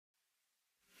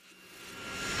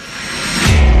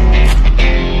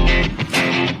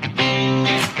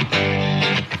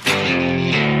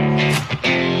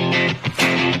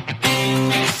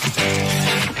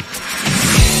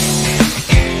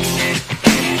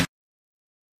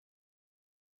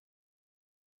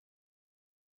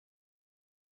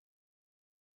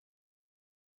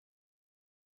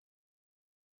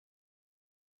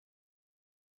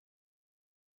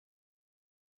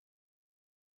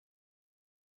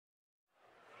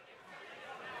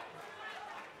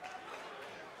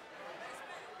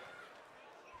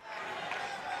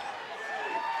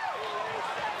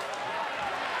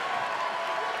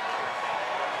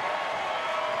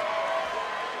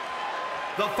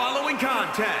The following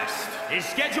contest is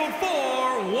scheduled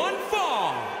for one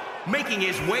fall. Making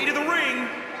his way to the ring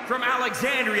from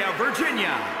Alexandria,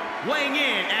 Virginia, weighing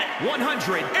in at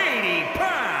 180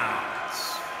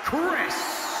 pounds,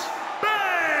 Chris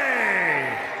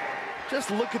Bay.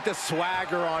 Just look at the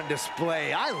swagger on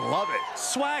display. I love it.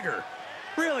 Swagger?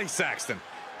 Really, Saxton?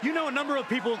 You know a number of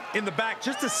people in the back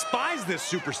just despise this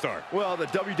superstar. Well, the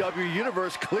WWE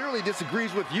Universe clearly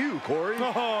disagrees with you, Corey.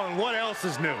 Oh, and what else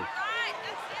is new?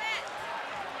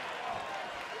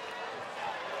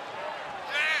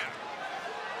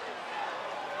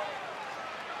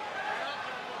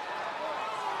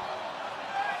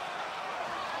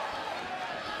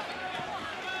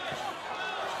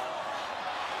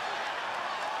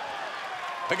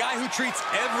 A guy who treats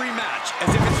every match as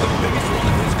if it's the biggest one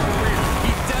of his career.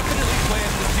 He definitely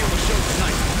plans to steal the show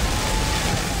tonight.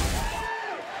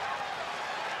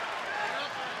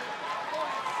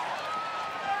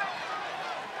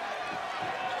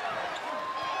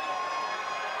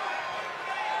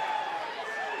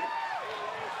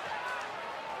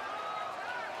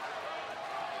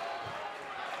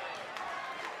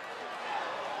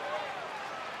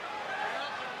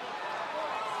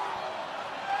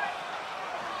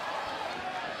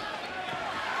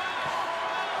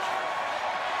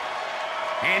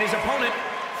 And his opponent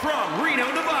from Reno,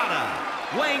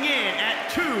 Nevada, weighing in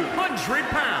at 200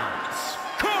 pounds,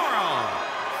 Karl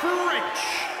Fredericks.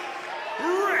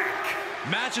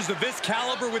 Matches of this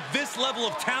caliber with this level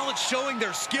of talent showing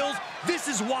their skills, this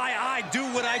is why I do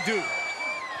what I do.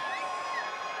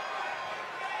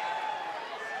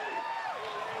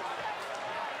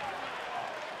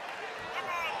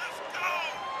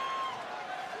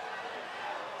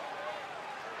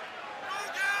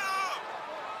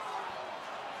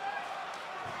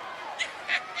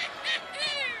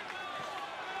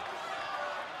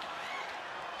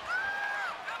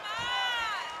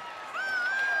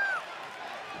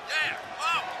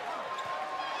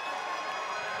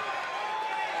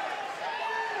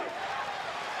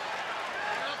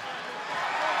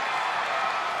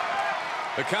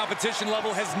 The competition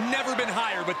level has never been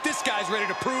higher, but this guy's ready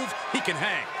to prove he can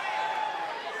hang.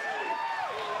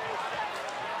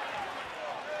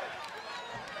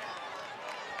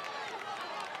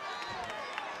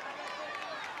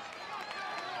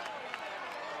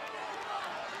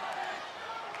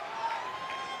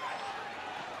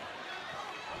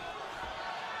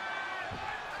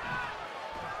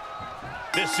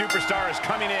 This superstar is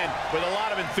coming in with a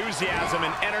lot of enthusiasm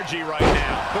and energy right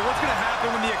now. But what's going to happen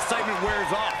when the excitement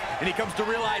wears off and he comes to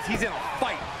realize he's in a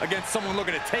fight against someone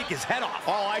looking to take his head off?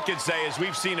 All I can say is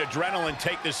we've seen adrenaline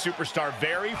take this superstar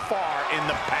very far in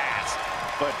the past.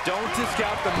 But don't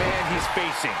discount the man he's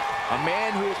facing. A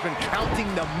man who has been counting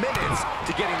the minutes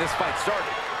to getting this fight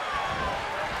started.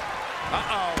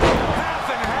 Uh-oh. Half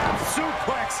and half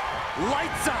suplex.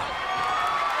 Lights out.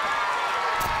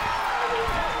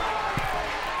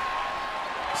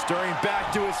 Stirring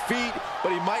back to his feet,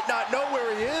 but he might not know where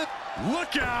he is.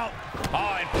 Look out!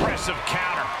 Oh, impressive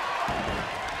counter.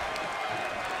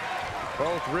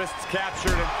 Both wrists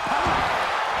captured and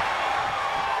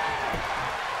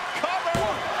Cover!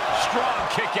 Strong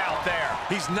kick out there.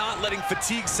 He's not letting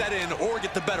fatigue set in or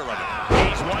get the better of him.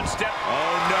 He's one step.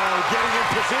 Oh no, getting in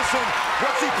position.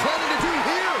 What's he planning to do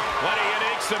here? What a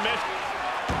unique submission.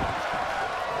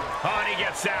 Oh, and he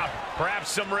gets out. Perhaps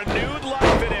some renewed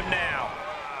life in him now.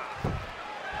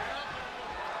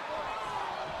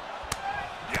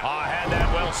 Oh, had that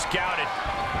well scouted.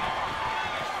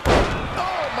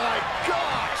 Oh, my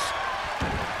gosh!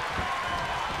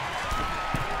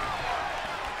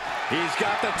 He's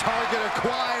got the target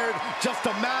acquired. Just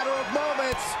a matter of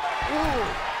moments. Ooh,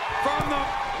 From the...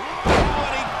 Oh,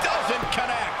 and he doesn't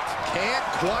connect. can't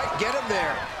quite get him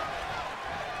there.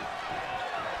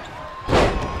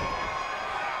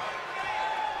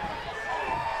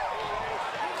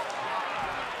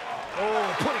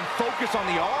 Oh, putting focus on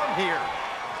the arm here.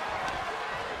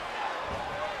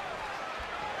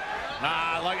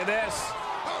 Ah, look at this.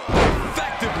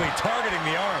 effectively targeting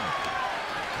the arm.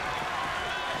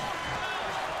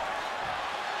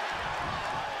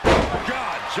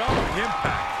 God, jumping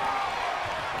impact.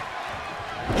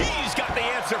 He's got the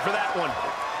answer for that one.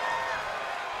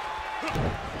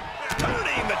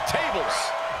 Turning the tables.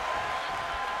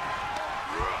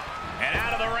 And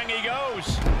out of the ring he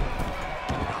goes.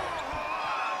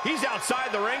 He's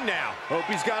outside the ring now. Hope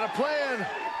he's got a plan.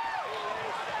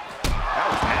 That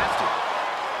was nasty.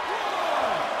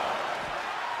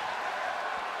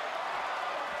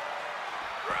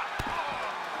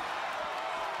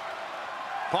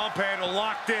 Pump handle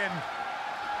locked in.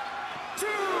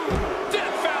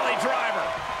 Death Valley driver.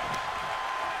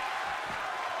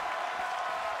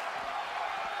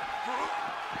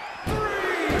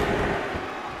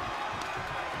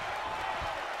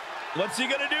 What's he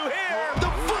gonna do here? The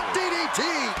foot DDT.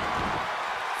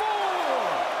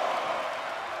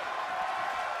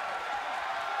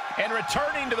 4. And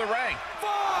returning to the ring.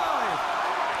 5.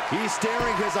 He's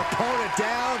staring his opponent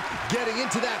down, getting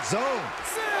into that zone.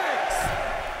 6.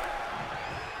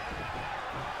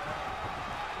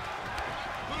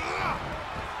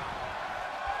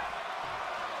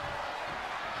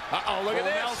 Uh-oh, look at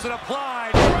this. Nelson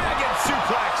applied. Dragon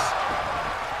suplex.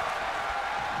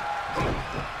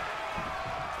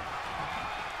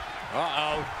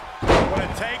 Uh-oh. What a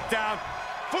takedown.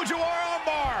 Fujiwara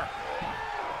armbar.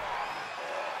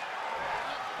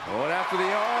 Going after the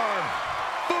arm.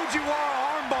 Fujiwara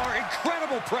armbar,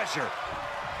 incredible pressure.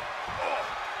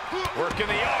 Working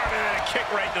the arm and then a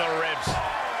kick right to the ribs.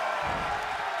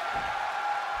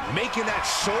 Making that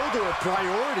shoulder a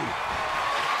priority.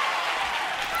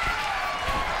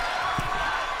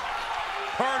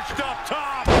 Perched up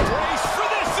top. Brace for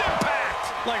this impact.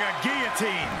 Like a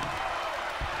guillotine.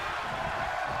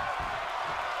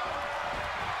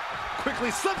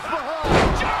 Quickly slips behind.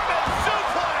 German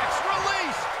suplex.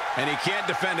 Release. And he can't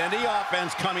defend any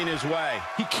offense coming his way.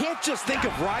 He can't just think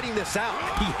of riding this out.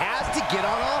 He has to get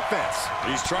on offense.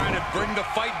 He's trying to bring the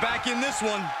fight back in this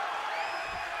one.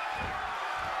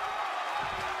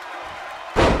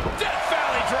 Death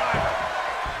Valley driver.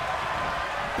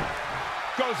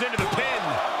 Goes into the pin.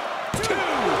 2.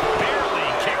 Barely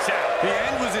kicks out. The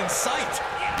end was in sight.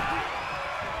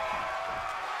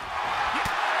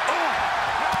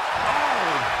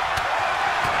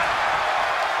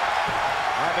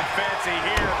 Fancy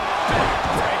here.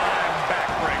 Backbreaker and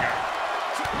backbreaker.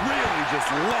 Really just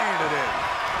laying it in.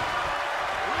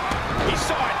 He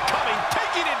saw it coming,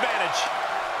 taking advantage.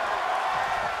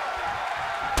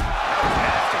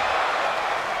 Nasty.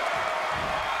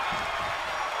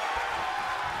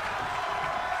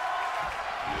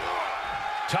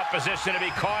 Tough position to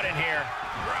be caught in here.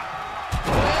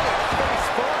 Face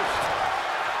first.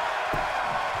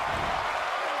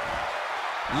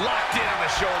 Locked in on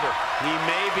the shoulder. He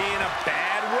may be in a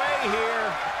bad way here.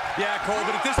 Yeah, Cole,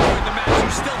 but at this point in the match,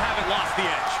 you still haven't lost the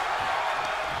edge.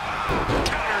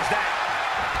 Counters that.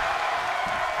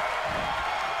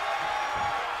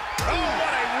 Oh,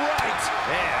 what a right.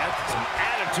 Man, that's some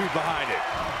attitude behind it.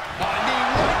 A knee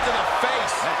right to the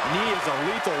face. That knee is a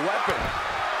lethal weapon.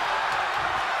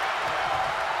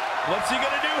 What's he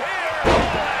gonna do here? Oh,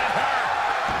 that hurt.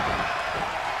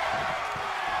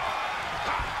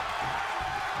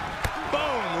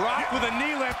 Boom, rock with a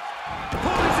knee lift.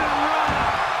 Poison run.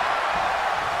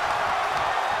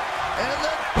 And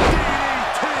the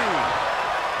DDT.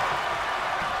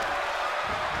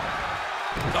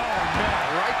 Oh, man,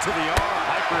 right to the arm.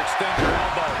 Hyperextend your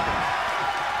elbow.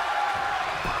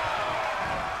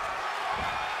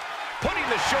 Putting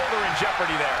the shoulder in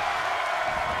jeopardy there.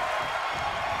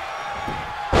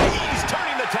 He's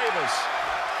turning the tables.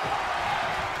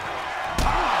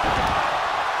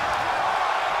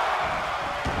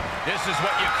 This is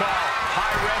what you call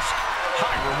high risk,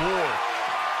 high reward.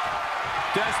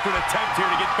 Desperate attempt here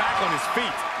to get back on his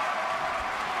feet.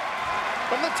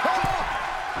 From the top.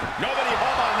 Nobody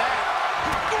home on that.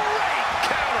 Great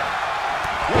counter.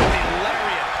 With the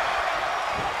lariat.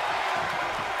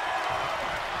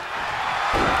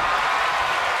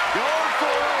 Going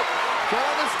for it.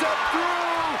 Trying to step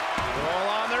through. All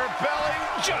on their belly,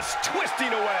 just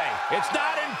twisting away. It's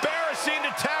not embarrassing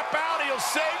to tap out. He'll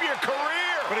save your career.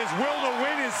 But his will to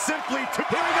win is simply to...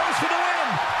 Here he goes for the win.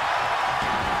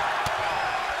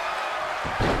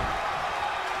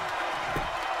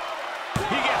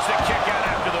 He gets the kick out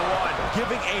after the one.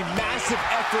 Giving a massive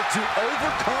effort to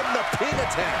overcome the pin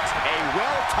attempt. A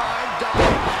well-timed dive.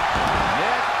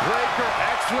 Neck breaker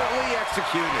excellently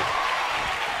executed.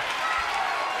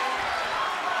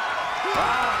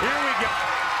 Here we go.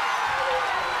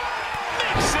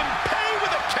 Makes him pay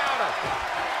with a counter.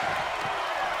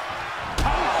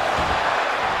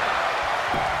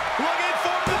 Looking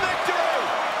for the victory.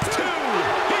 2.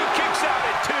 He kicks out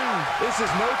at 2. This is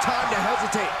no time to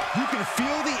hesitate. You can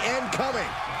feel the end coming.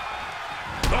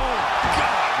 Oh,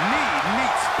 God. Knee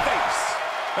meets face.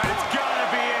 That's gotta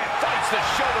be it. Fights the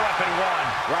shoulder up and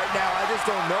 1. Right now, I just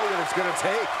don't know what it's going to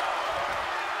take.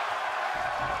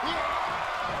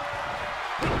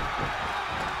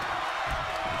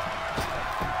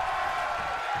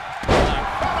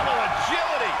 Incredible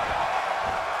agility.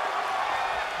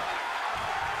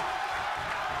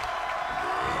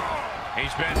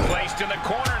 He's been placed in the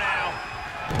corner now.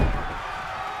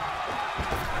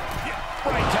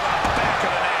 Right to the back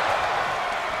of the neck.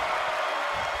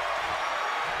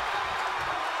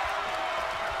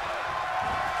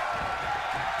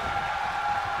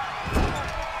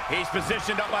 He's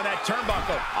positioned up on that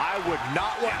turnbuckle. I would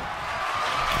not want...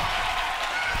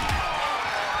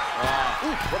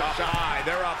 What a high.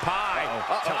 They're up high.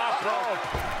 Top rope.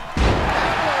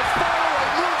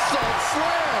 Moonsault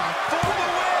slam For the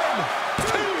win.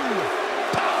 2.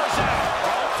 Powers out.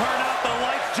 Don't turn out the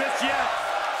lights just yet.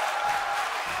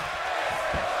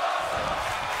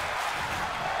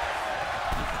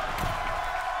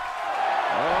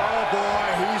 Oh, boy,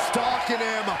 he's stalking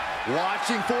him.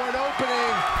 Watching for an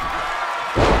opening.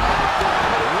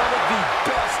 One of the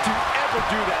best to ever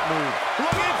do that move.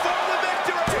 Looking for the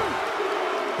victory.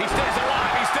 He stays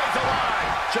alive. He stays alive.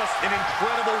 Just an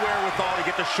incredible wherewithal to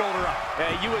get the shoulder up.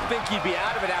 You would think he'd be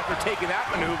out of it after taking that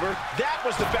maneuver. That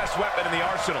was the best weapon in the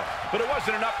arsenal, but it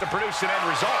wasn't enough to produce an end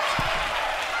result.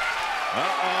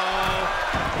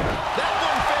 That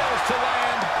one fails to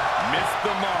land. Missed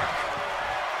the mark.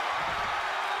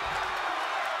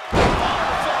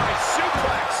 Butterfly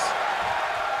suplex.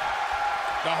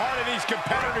 The heart of these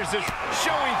competitors is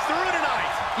showing through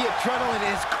tonight. The adrenaline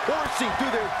is coursing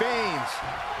through their veins.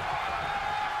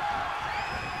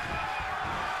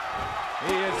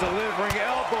 He is delivering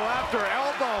elbow after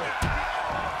elbow.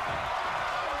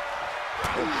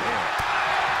 Oh, man.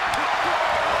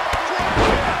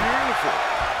 Beautiful.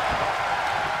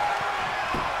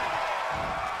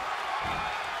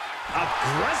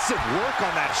 Aggressive work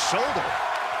on that shoulder.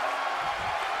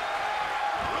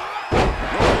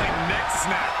 Rolling neck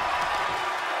snap.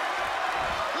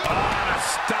 On a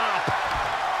stomp.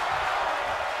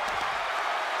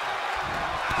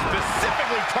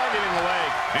 Specifically targeting the leg.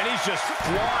 And he's just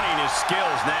flaunting his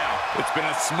skills now. It's been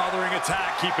a smothering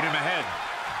attack, keeping him ahead.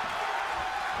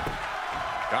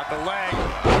 Got the leg.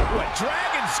 Ooh, a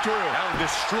dragon screw. That'll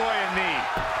destroy a knee.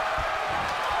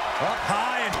 Up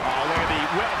high and... Oh, look at the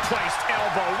well-placed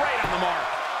elbow right on the mark.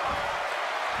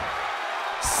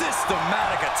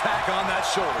 Systematic attack on that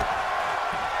shoulder.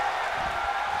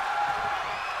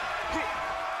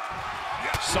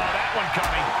 Saw that one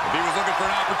coming. If he was looking for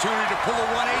an opportunity to pull a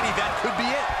 180, that could be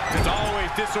it. It's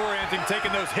always disorienting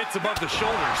taking those hits above the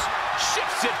shoulders.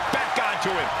 Shifts it back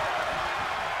onto him.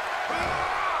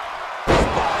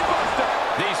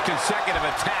 These consecutive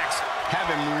attacks have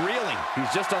him reeling.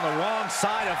 He's just on the wrong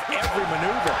side of every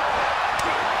maneuver.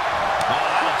 Oh,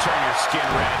 that'll turn your skin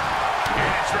red. And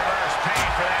it's reverse pain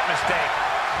for that mistake.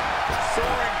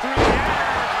 Soaring through the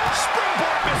air.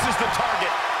 Springboard misses the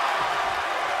target.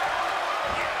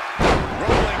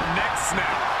 Rolling neck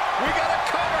snap. We got a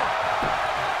cover.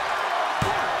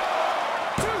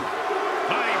 1, 2.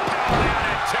 Mighty power down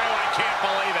at 2. I can't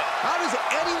believe it. How does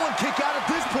anyone kick out at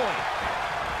this point?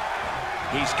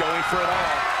 He's going for it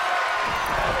all.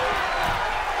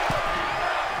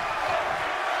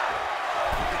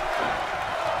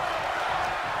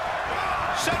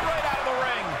 Sent right out of the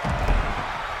ring.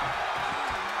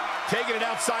 Taking it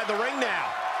outside the ring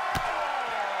now.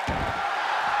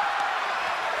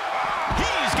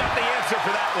 He's got the answer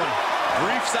for that one.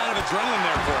 Brief sign of adrenaline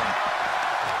there for him.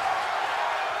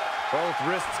 Both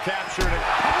wrists captured.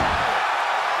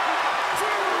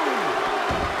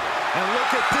 And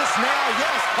look at this now,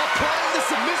 yes, applying the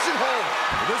submission hold.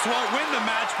 This won't win the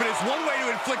match, but it's one way to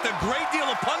inflict a great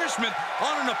deal of punishment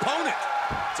on an opponent.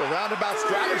 It's a roundabout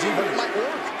strategy, but it might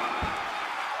work.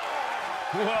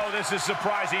 Whoa, this is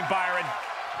surprising, Byron.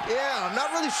 Yeah, I'm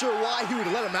not really sure why he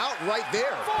would let him out right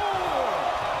there. 4.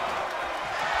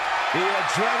 The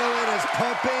adrenaline is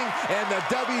pumping, and the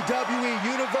WWE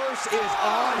Universe is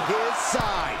on his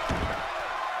side.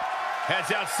 Heads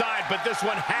outside, but this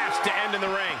one has to end in the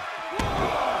ring.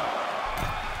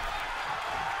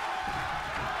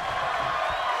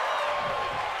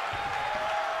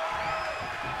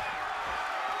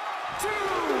 2.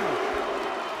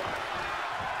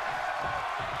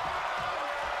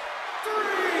 3.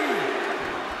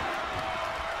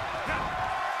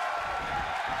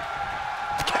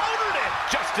 Countered it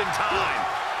just in time.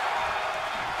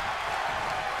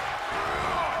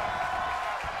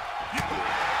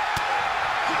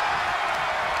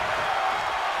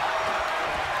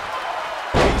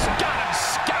 He's got him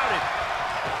scouted.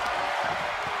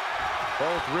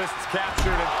 Both wrists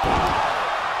captured. And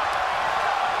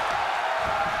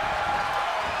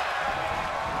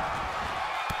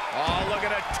oh, look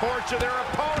at a torture their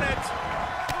opponent.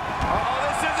 Oh,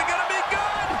 this isn't going to be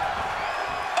good.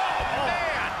 Oh,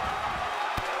 man.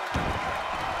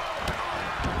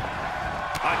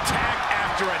 Attack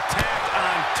after attack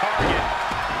on target.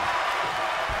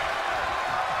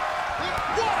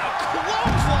 What a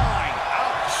clothesline.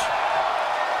 Ouch.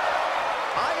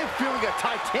 I am feeling a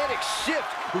titanic shift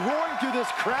roaring through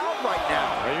this crowd right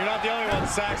now. Well, you're not the only one,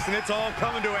 Saxton. It's all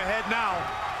coming to a head now.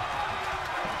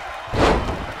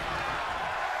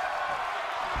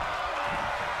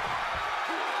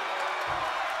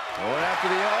 Going after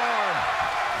the arm.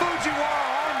 Fujiwara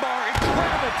armbar,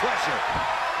 incredible pressure.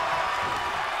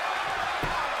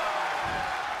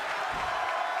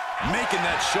 Making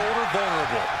that shoulder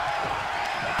vulnerable.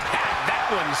 Had that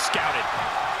one scouted.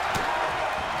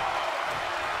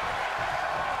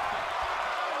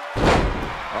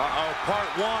 Uh-oh, part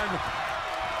one.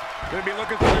 Gonna be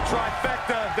looking for the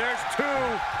trifecta. There's two.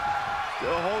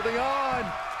 Still holding on.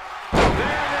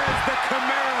 There it is. The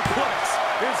Chimera Plex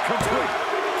is complete.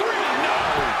 Three, no.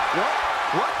 What?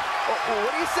 What?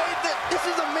 What do you say? This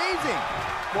is amazing.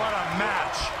 What a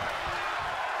match.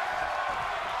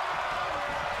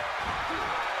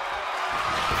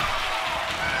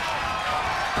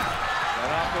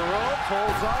 Right off the rope,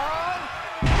 pulls on.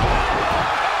 Oh!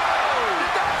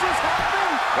 Did that just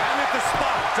happen? Right at the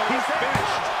spot. So he's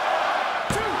finished.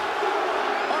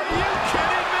 Are you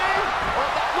kidding me? Oh,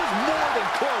 that was more than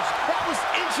close. That was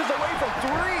inches away from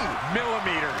 3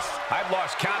 millimeters. I've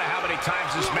lost count of how many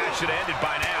times this match should have ended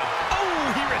by now. Oh,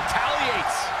 he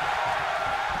retaliates.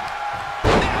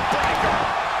 Neckbreaker.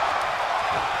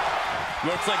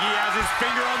 Looks like he has his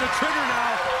finger on the trigger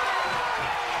now.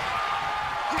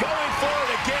 Going for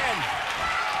it again.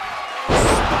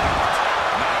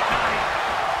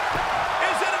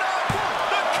 Is it enough?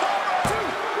 The cover.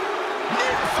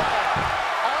 Near fall.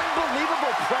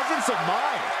 Unbelievable presence of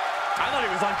mind. I thought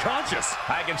he was unconscious.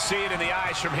 I can see it in the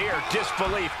eyes from here.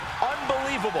 Disbelief.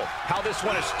 Unbelievable how this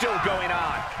one is still going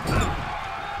on.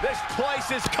 This place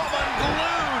has come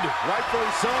unglued.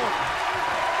 Rightfully so.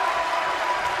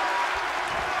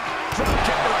 Drop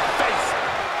kick to the face.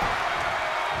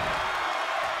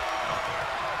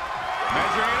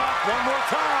 Measuring it up one more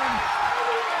time.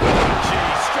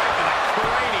 Gee, straight to the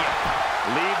cranium.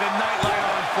 Leave the nightlight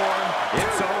on for him.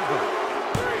 It's over.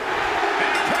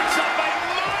 And he picks up a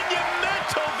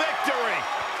monumental victory.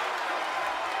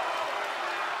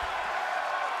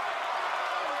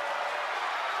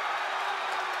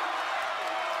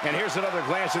 And here's another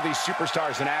glance at these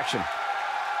superstars in action.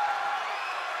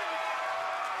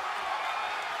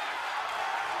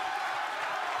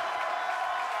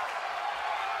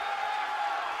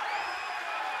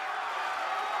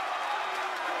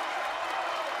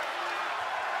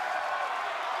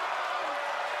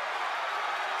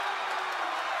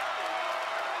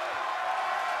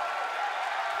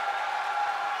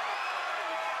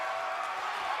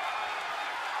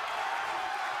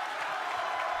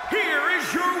 Here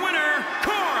is your winner,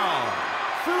 Karl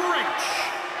Fredericks.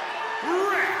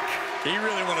 He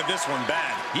really wanted this one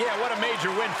bad. Yeah, what a major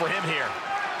win for him here.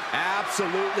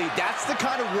 Absolutely. That's the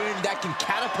kind of win that can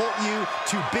catapult you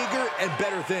to bigger and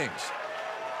better things.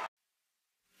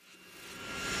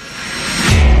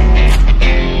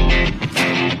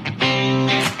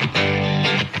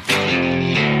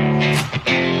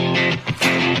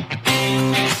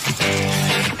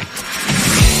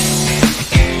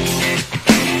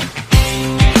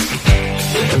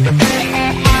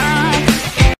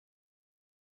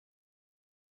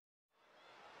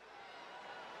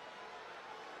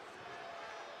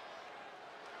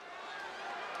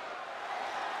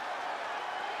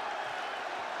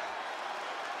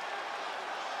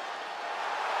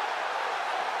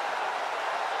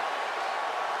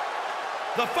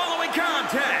 The following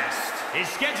contest is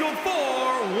scheduled for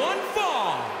one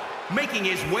fall. Making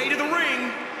his way to the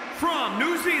ring from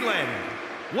New Zealand,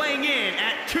 weighing in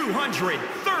at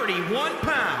 231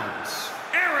 pounds,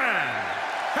 Aaron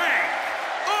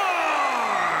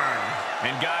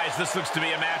And guys, this looks to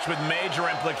be a match with major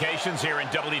implications here in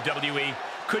WWE.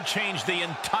 Could change the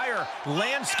entire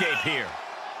landscape here.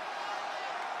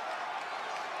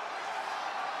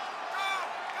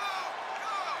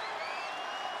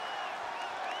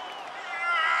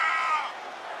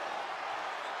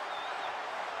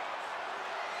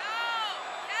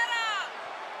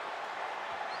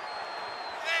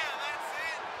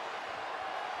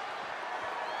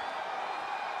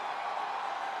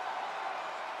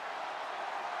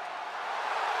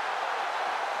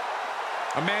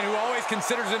 A man who always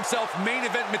considers himself main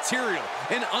event material,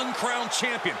 an uncrowned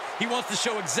champion. He wants to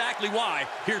show exactly why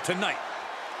here tonight.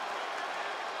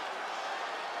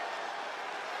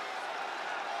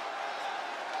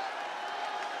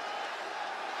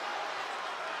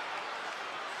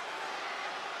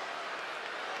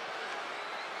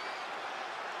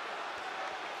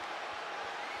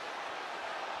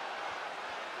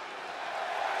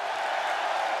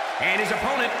 And his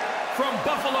opponent from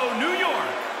Buffalo, New York,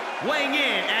 weighing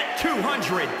in at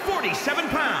 247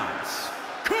 pounds,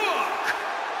 Cook.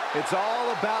 It's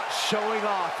all about showing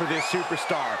off for this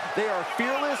superstar. They are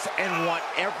fearless and want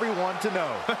everyone to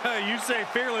know. You say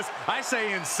fearless, I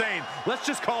say insane. Let's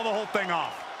just call the whole thing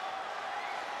off.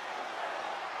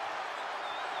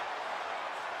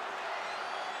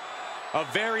 A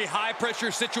very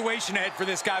high-pressure situation ahead for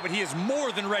this guy, but he is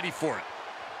more than ready for it.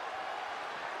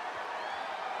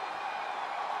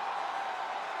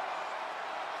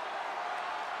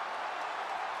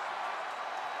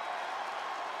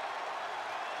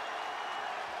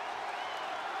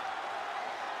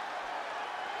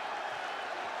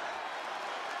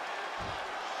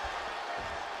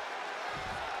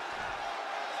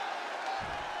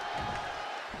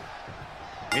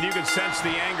 And you can sense the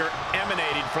anger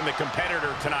emanating from the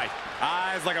competitor tonight.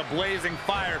 Eyes like a blazing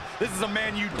fire. This is a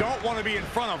man you don't want to be in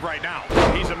front of right now.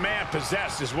 He's a man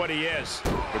possessed is what he is.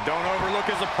 But don't overlook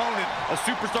his opponent, a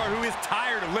superstar who is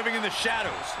tired of living in the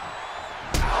shadows.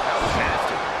 That was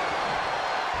nasty.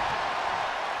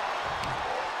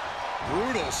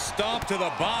 Brutal stomp to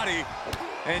the body.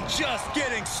 And just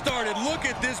getting started. Look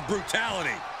at this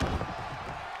brutality.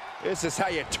 This is how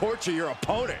you torture your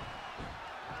opponent.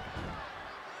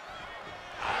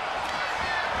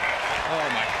 Oh,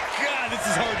 my God, this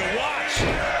is hard to watch.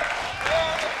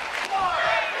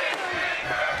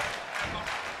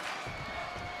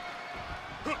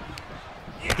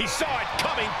 He saw it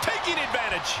coming, taking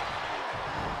advantage.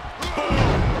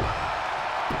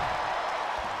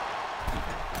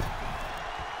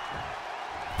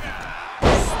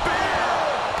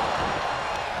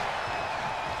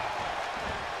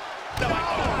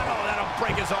 That'll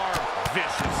break his arm.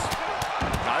 Vicious.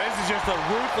 Now, this is just a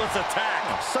ruthless attack.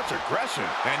 Such aggression.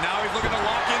 And now he's looking to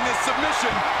lock in this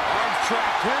submission. Arms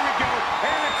trapped. Here we go.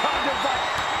 Anaconda bite.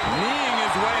 Kneeing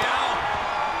his way out.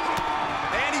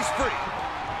 And he's free.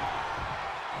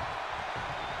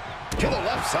 To the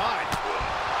left side.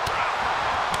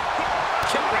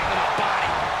 Kick right to the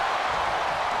body.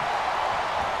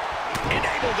 And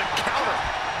able to counter.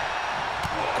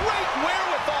 Great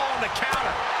wherewithal on the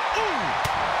counter. Ooh.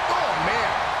 Oh,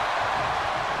 man.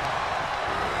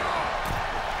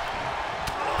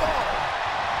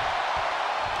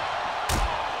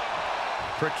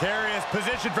 Precarious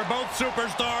position for both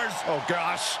superstars. Oh,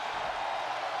 gosh.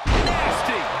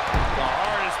 Nasty. The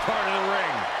hardest part of the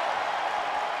ring.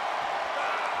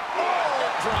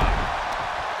 Oh, drop.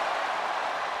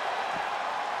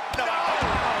 No,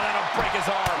 that'll break his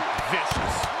arm.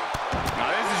 Vicious. Now,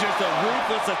 this is just a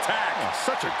ruthless attack.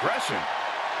 Such aggression.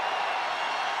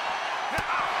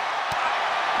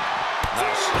 A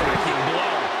striking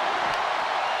blow.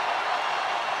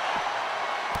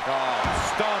 Oh,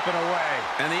 stomping away.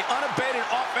 And the unabated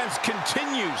offense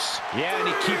continues. Yeah, and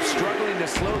he keeps struggling to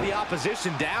slow the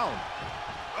opposition down.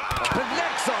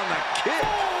 Connects on the kick.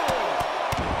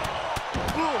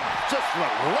 Ooh, just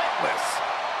relentless.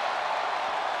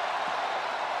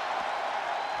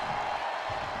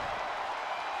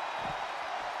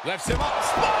 Lifts him up.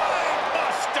 Spine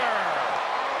buster.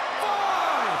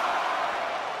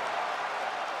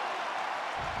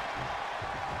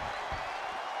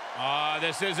 5.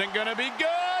 This isn't going to be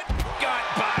good. Gut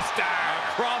buster.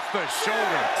 Across the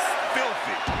shoulder.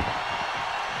 Filthy.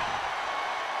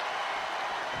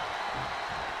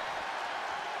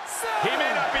 He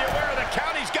may not be aware of the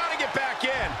count. He's got to get back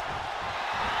in.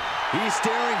 He's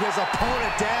staring his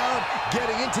opponent down,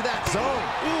 getting into that zone.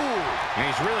 Ooh. And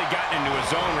he's really gotten into his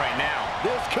zone right now.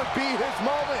 This could be his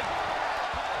moment.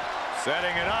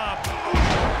 Setting it up.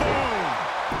 Boom.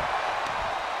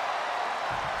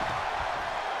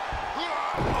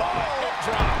 Hip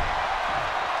drop.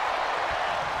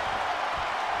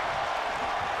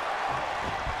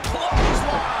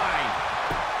 Clothesline.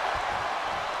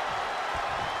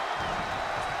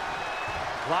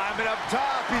 Climbing up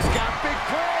top, he's got big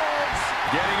plans.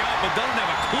 Getting up, but doesn't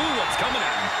have a clue what's coming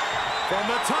at him. From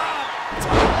the top.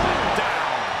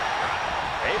 Down.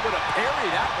 Able to parry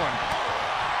that one.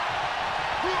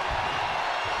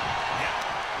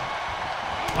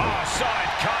 Oh, saw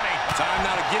it coming. Time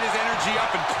now to get his energy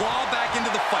up and claw back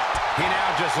into the fight. He now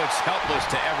just looks helpless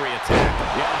to every attack.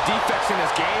 Yeah, defects in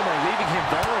his game are leaving him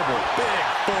vulnerable. Big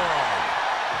forearm.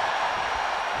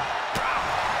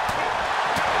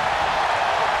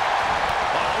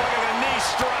 Oh, look at the knee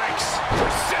strikes.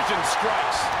 Precision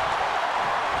strikes.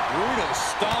 Brutal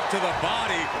stomp to the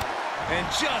body. And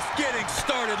just getting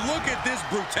started. Look at this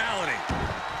brutality.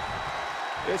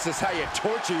 This is how you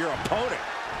torture your opponent.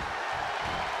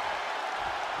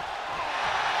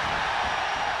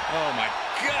 Oh, my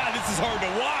God, this is hard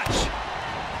to watch.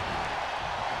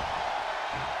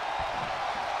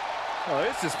 Oh,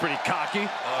 this is pretty cocky.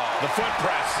 The foot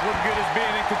press. What good is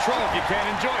being in control if you can't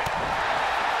enjoy it?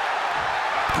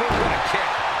 Boom, what a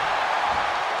kick.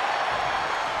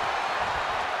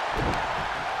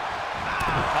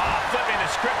 Flipping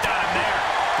the script on him there.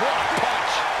 What a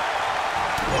punch.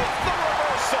 With the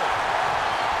reversal.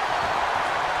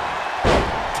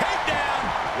 Takedown.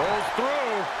 Rolls through.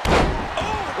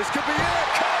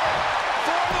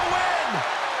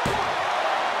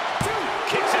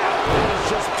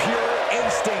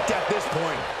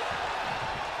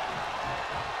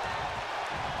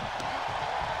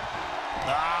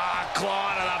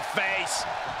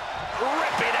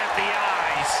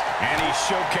 Really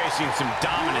showcasing some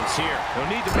dominance here. He'll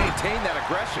need to maintain that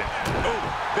aggression. Ooh,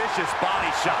 vicious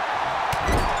body shot.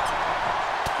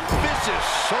 Vicious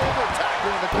shoulder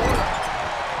tackle in the corner.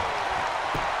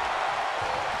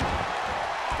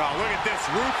 Oh, look at this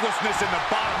ruthlessness in the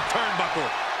bottom turnbuckle.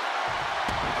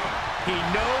 He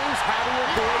knows how to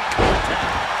avoid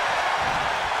contact.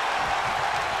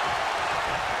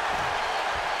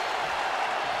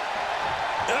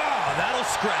 Oh, that'll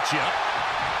scratch you up.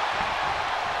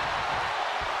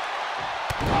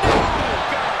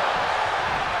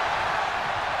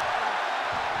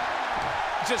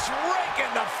 Just raking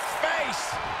the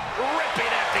face,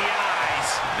 ripping at the eyes.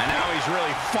 And now he's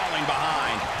really falling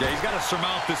behind. Yeah, he's got to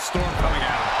surmount this storm coming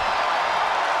at him.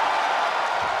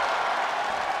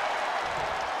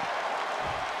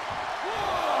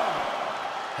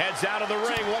 Heads out of the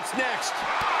ring. What's next?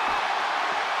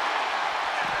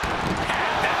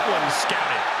 Had that one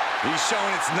scouted. He's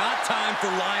showing it's not time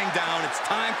for lying down. It's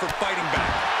time for fighting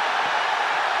back.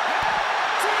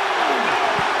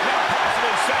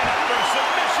 Set up for a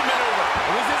submission maneuver.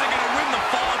 This isn't going to win the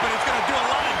fall, but it's going to do a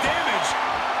lot of damage.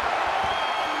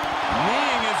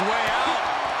 Kneeing his way out.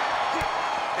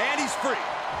 And he's free.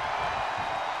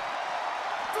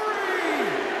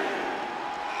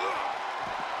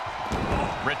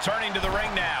 3. Returning to the ring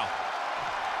now.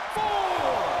 4.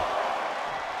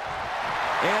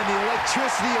 And the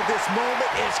electricity of this moment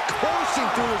is coursing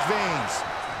through his veins.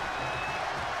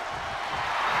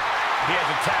 He has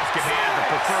a task at hand but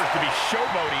prefers to be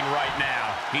showboating right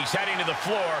now. He's heading to the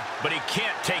floor, but he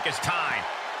can't take his time.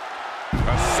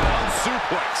 A sound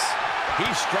suplex.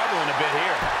 He's struggling a bit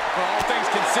here. For all things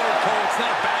considered, Cole, it's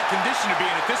not a bad condition to be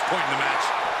in at this point in the match.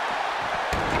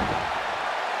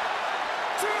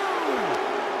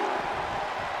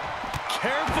 2.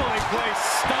 Carefully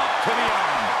placed stomp to the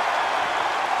arm.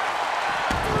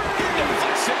 He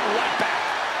deflects it right back.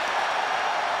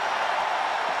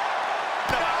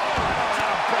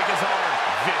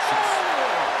 Vicious.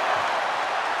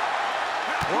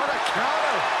 What a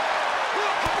counter.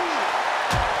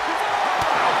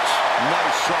 Ouch.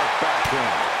 Nice sharp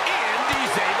backhand. And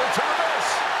he's able to reverse.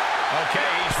 Okay,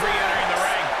 he's re-entering the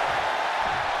ring.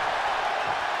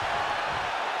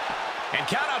 And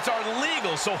countouts are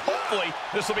legal, so hopefully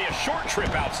this will be a short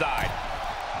trip outside.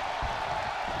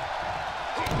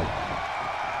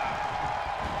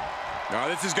 Oh,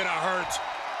 this is going to hurt.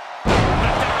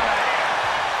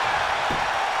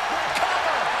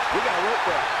 We got a rope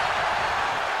break.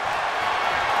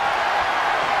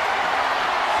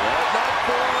 Set up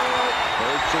for it.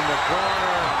 Perch in the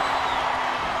corner.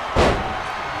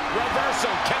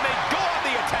 Reversal. Can they go on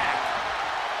the attack?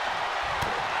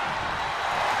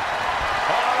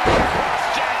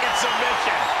 Cross jacket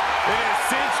submission. It is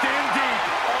cinched in deep.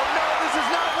 Oh no, this is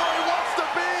not where he wants to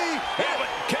be. Yeah, but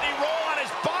can he roll on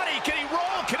his body? Can he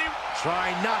roll? Can he?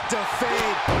 Trying not to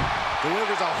fade.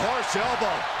 Delivers a harsh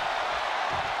elbow.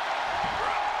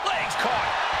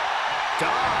 Caught.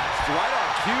 Dodged right on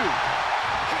cue.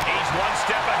 He's one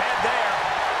step ahead there.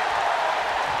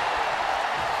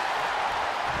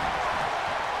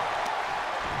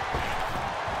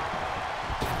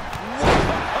 Whoa!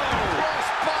 Cross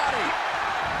body.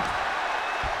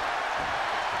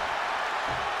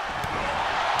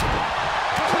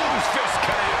 Whose fist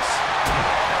connects?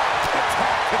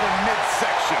 Attack to the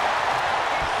midsection.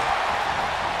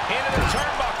 Into the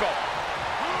turnbuckle.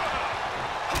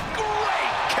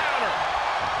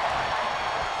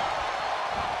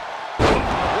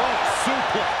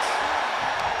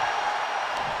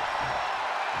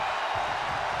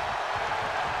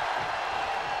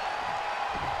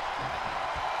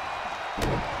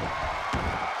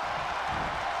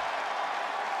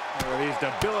 These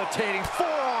debilitating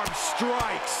forearm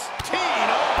strikes. Teeing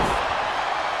off.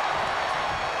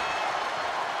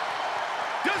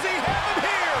 Does he have him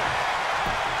here?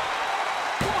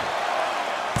 1,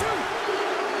 2.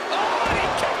 Oh, and he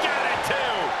kicked out at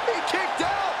 2. He kicked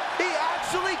out. He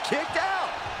actually kicked out.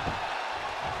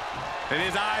 And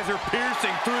his eyes are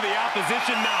piercing through the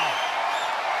opposition now.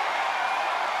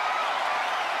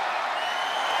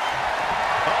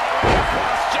 Oh,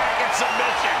 cross jacket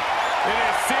submission. It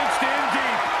is cinched in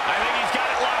deep. I think he's got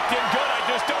it locked in good. I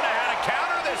just don't know how to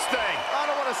counter this thing. I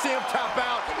don't want to see him tap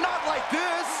out. Not like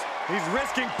this. He's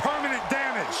risking permanent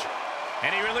damage.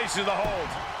 And he releases the hold.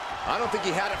 I don't think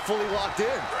he had it fully locked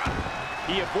in.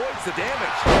 He avoids the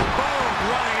damage. Boom,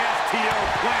 running FTO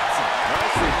plants him.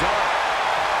 Nicely done.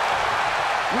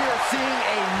 We are seeing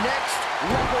a next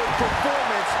level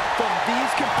performance from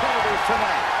these competitors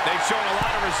tonight. They've shown a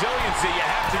lot of resiliency. You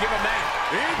have to give them that.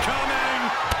 Incoming.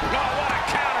 Oh, what a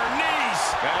counter. Knees.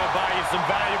 That'll buy you some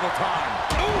valuable time.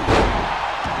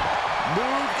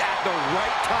 Moved at the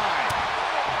right time.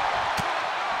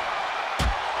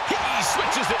 He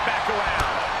switches it back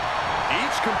around.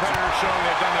 Each competitor showing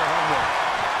they've done their homework.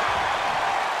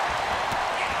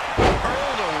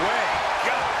 Hurled away.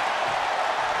 Got it.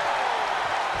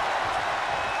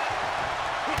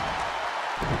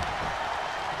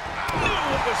 Knew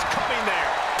what was coming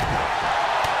there.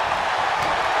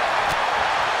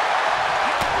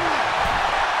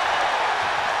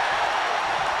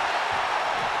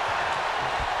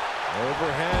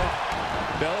 Overhead.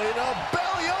 Belly to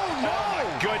belly. Oh, no. Oh, my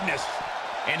goodness.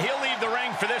 And he'll leave the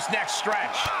ring for this next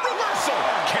stretch. Reversal.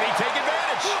 Can he take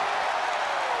advantage?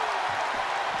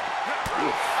 Look at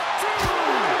this.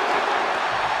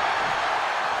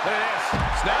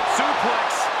 Snap suplex.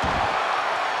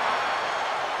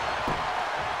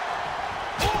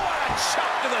 Oh, and a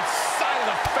chop to the side of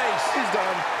the face. He's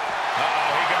done.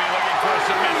 Uh-oh, he could be looking for a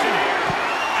submission here.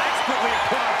 Expertly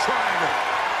applied triangle.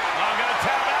 I'm going to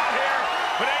tap out here,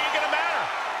 but it ain't going to matter.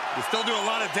 You still do a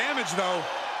lot of damage, though.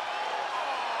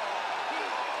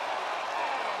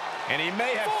 And he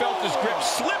may have felt his grip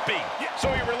slipping,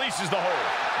 so he releases the hold.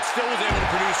 Still was able to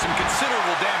produce some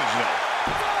considerable damage, though.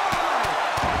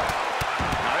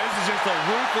 Now, this is just a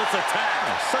ruthless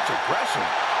attack. Such aggression. 6.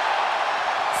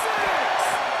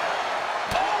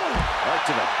 Oh! Right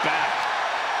to the back.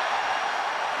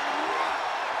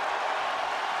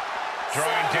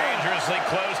 Drawing dangerously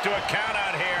close to a count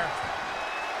out here.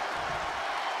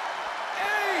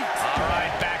 8. All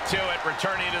right, back to it,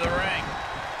 returning to the ring.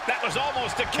 That was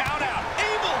almost a count out.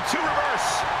 Able to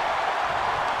reverse.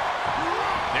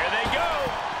 There they go.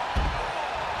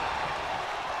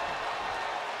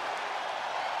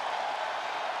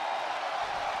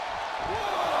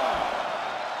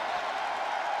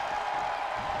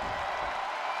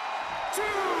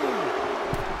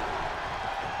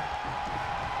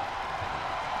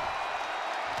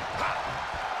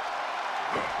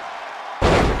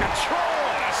 Control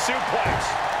and a suplex.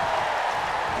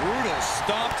 Brutal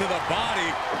stomp to the body.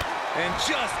 And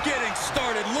just getting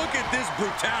started. Look at this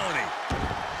brutality.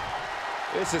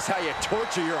 This is how you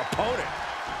torture your opponent.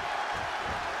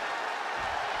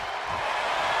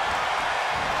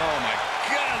 Oh, my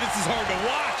God. This is hard to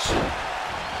watch.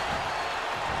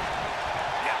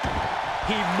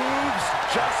 He moves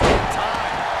just in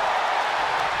time.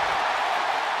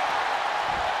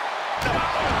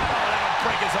 That'll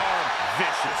break his arm.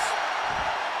 Vicious.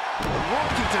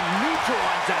 Working to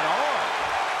neutralize that arm.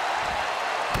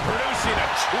 Producing a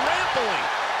trampling.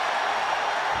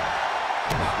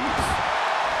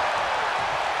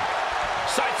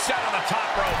 Sight set on the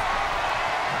top rope.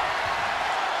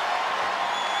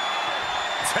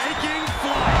 Taking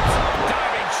flight.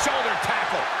 Diving shoulder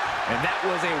tackle. And that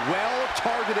was a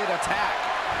well-targeted attack.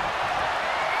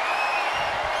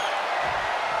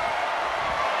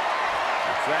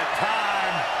 It's that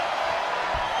time.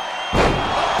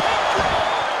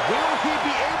 Will he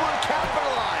be able to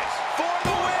capitalize? For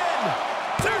the win.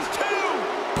 There's 2.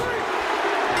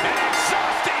 An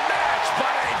exhausting match,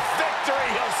 but a victory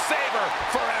he'll savor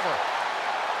forever.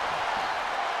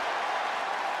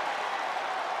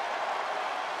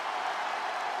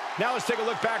 Now let's take a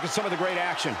look back at some of the great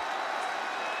action.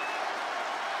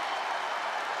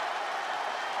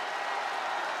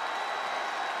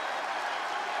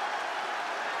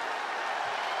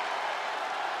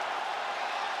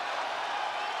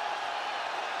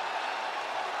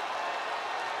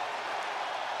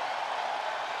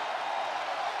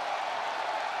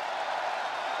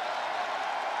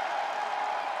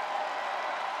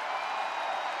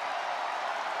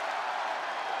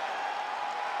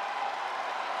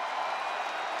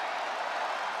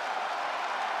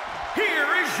 Here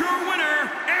is your winner,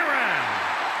 Aaron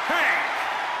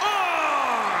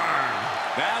Arn.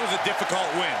 That was a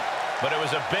difficult win. But it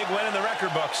was a big win in the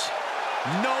record books.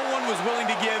 No one was willing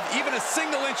to give even a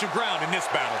single inch of ground in this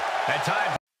battle. At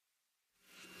times.